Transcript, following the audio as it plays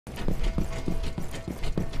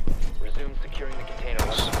Resume securing the container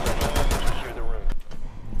once it's ready. Secure the room.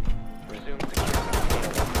 Resume securing the container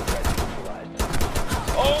once it's ready. Neutralized.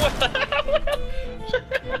 Oh!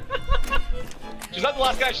 She's not the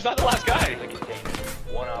last guy. She's not the last guy. The container.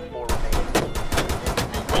 One op 4 remaining.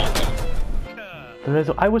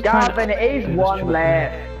 I was God, and it is one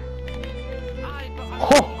left.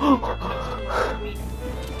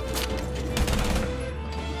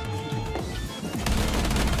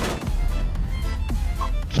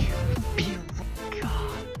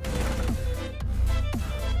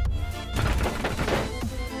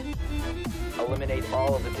 Eliminate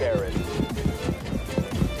all of the terrorists.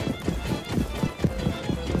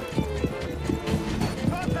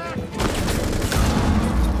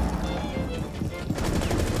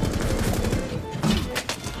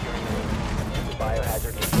 The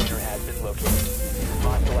biohazard container has been located.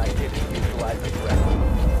 Hostile activity. Neutralize the threat.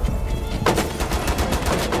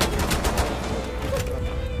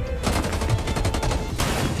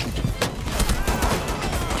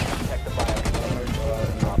 Protect the biocontainer.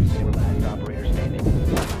 Op 4 last operator standing.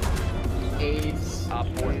 Op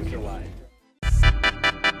 4 neutralized.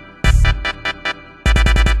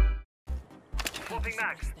 Swapping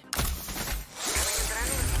mags.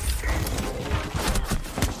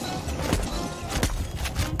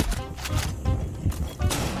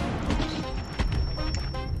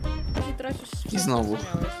 I znowu.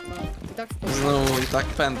 Znowu i tak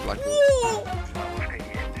pętla.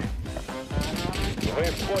 Вы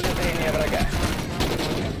в поле зрения врага.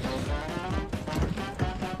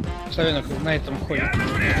 Совенок на этом ходит.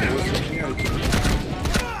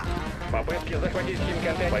 Попытки захватить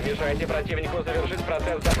химконтейнер. Помешайте противнику завершить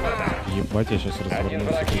процесс захвата. Ебать, я сейчас развернусь. Один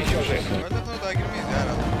враг еще жив.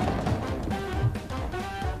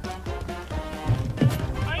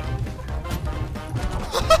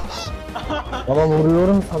 Baba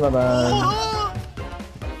vuruyorum sana ben.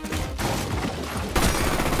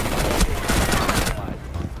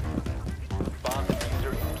 Bomb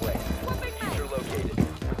diffuser in place. Diffuser located.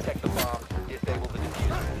 Protect the bomb. Disable the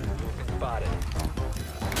diffuser. Movement spotted.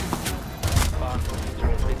 Bomb diffuser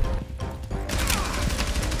has been.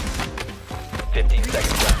 15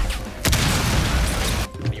 seconds left.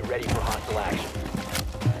 Be ready for hostile action.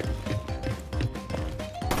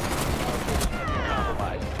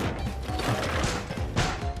 Compromised.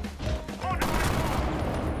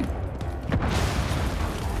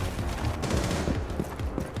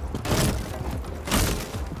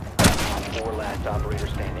 Four last operator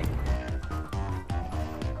standing.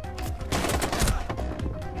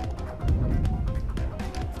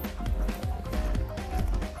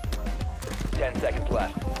 Ten seconds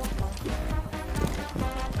left.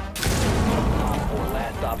 Four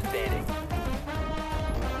last stop standing.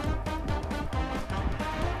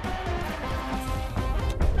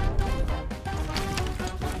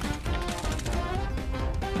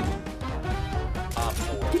 Op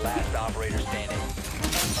 4 last operator standing.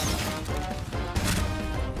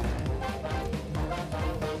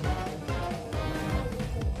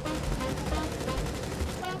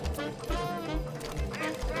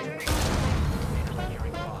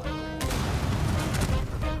 Securing bomb.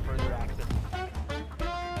 Prevent further access.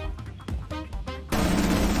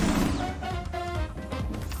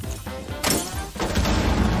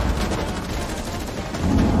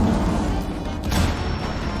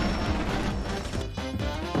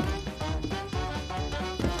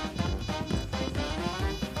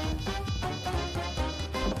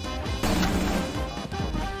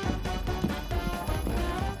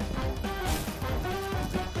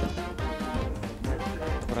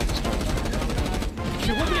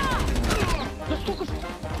 Чего, блядь? Да столько...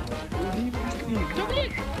 Да,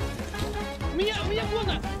 блядь! Меня вон!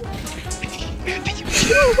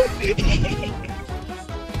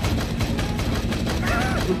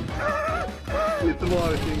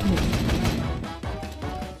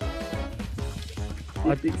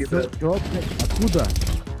 Откуда?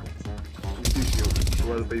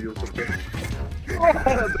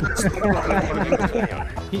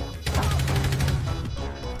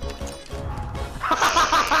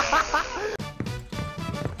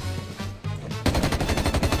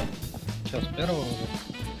 Сейчас первого уже.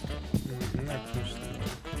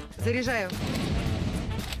 Заряжаю.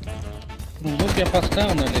 Ну, вот я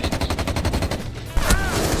поставил на лестницу.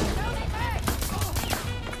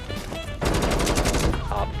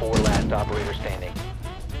 Op 4 last operator standing.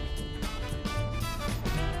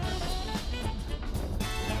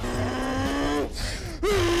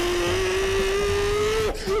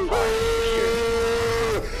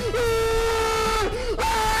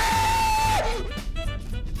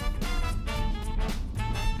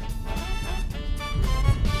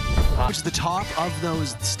 which is the top of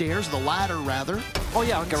those stairs, the ladder rather. Oh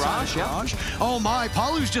yeah, garage, garage. Oh my,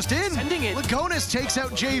 Palu's just in. Sending it. Lagonis takes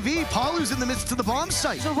out JV. Palu's in the midst of the bomb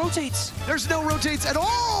site. There's no rotates. There's no rotates at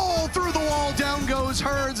all. Through the wall, down goes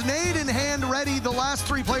Herds. Nade in hand, ready. The last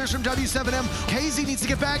three players from W7M. Kaze needs to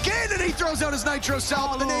get back in, and he throws out his Nitro Cell,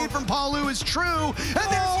 but the nade from Palu is true. And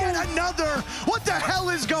there's yet another. What the hell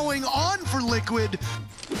is going on for Liquid?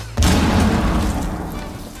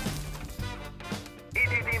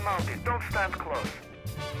 EDD mounted, don't stand close.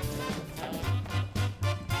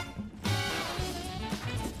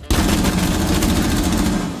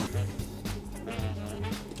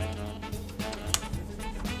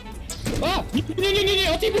 А!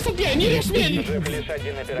 Не-не-не-не, он тебе собьет, не режь меня! Лишь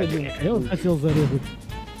один оперативник. Я вот хотел зарезать.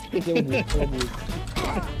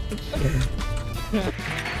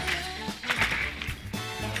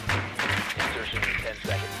 Insertion in 10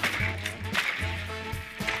 seconds.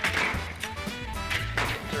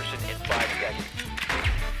 Insertion in 5 seconds.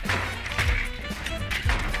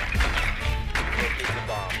 Locate the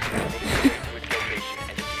bomb. Make your way to its location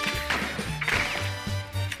and defuse it.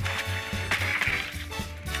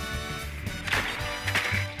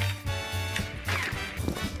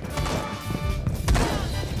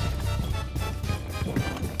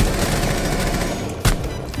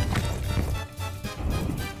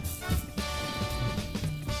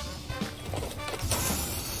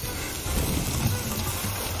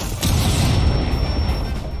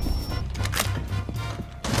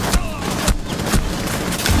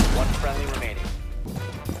 One friendly remaining.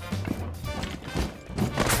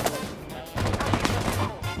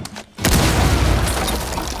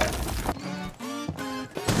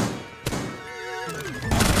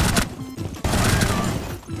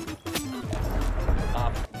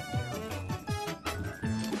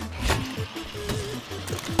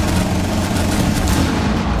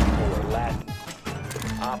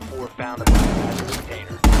 Op 4 found the biohazard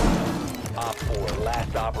container. Op 4,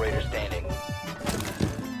 last operator standing.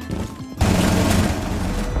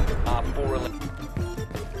 Op 4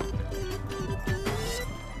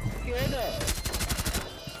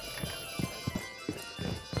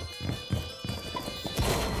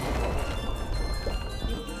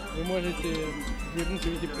 Вы можете вернуть в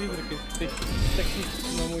виде призрака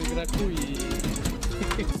токсичному игроку и...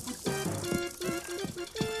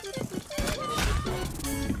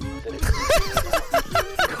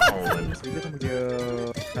 Где-то где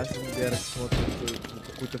каждый берег смотрит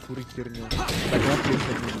какую-то фуру херню. Так вот я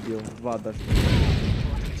один сделал, два даже.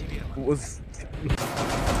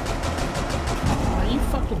 Are you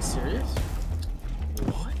fucking serious?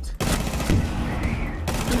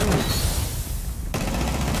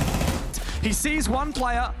 He sees one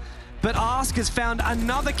player, but Ask has found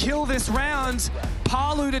another kill this round.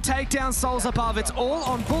 Palu to take down Souls above. It's all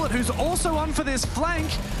on Bullet, who's also on for this flank.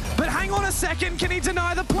 But hang on a second, can he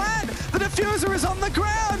deny the plan? The diffuser is on the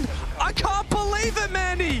ground. I can't believe it,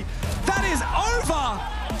 Mandy. That is over.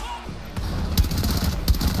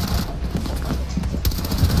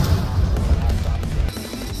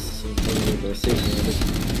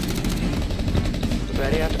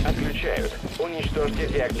 Заряд отключают. Уничтожьте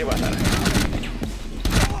деактиватор.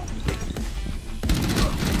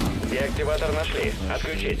 Деактиватор нашли.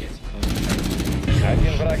 Отключить.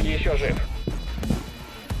 Один враг еще жив.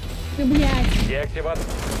 Блядь. Деактиватор.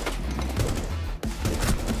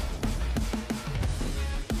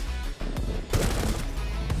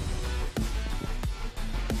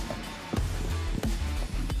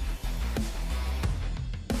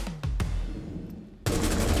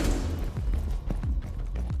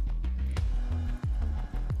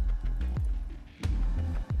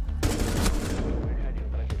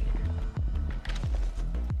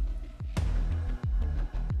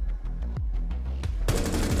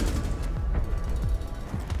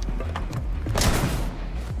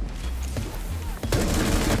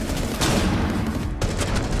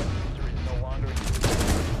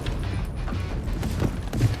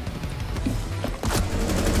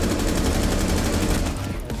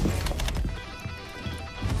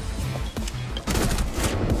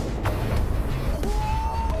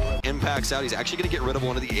 Impacts out. He's actually going to get rid of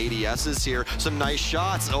one of the ADSs here. Some nice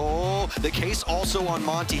shots. Oh, the case also on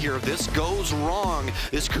Monty here. If this goes wrong,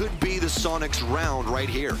 this could be the Sonics round right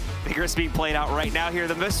here. Vigorous being played out right now here.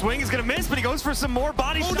 The swing is going to miss, but he goes for some more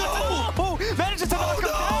body shots. No! Manages to knock him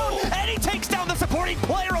down, and he takes down the supporting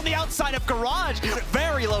player on the outside of Garage.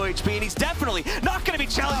 Very low HP, and he's definitely not going to be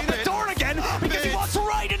challenging the door again because he walks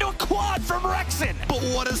right into a quad from Rexon. But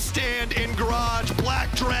what a stand in Garage.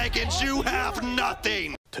 Black Dragons, you have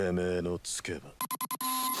nothing. てめえのつけば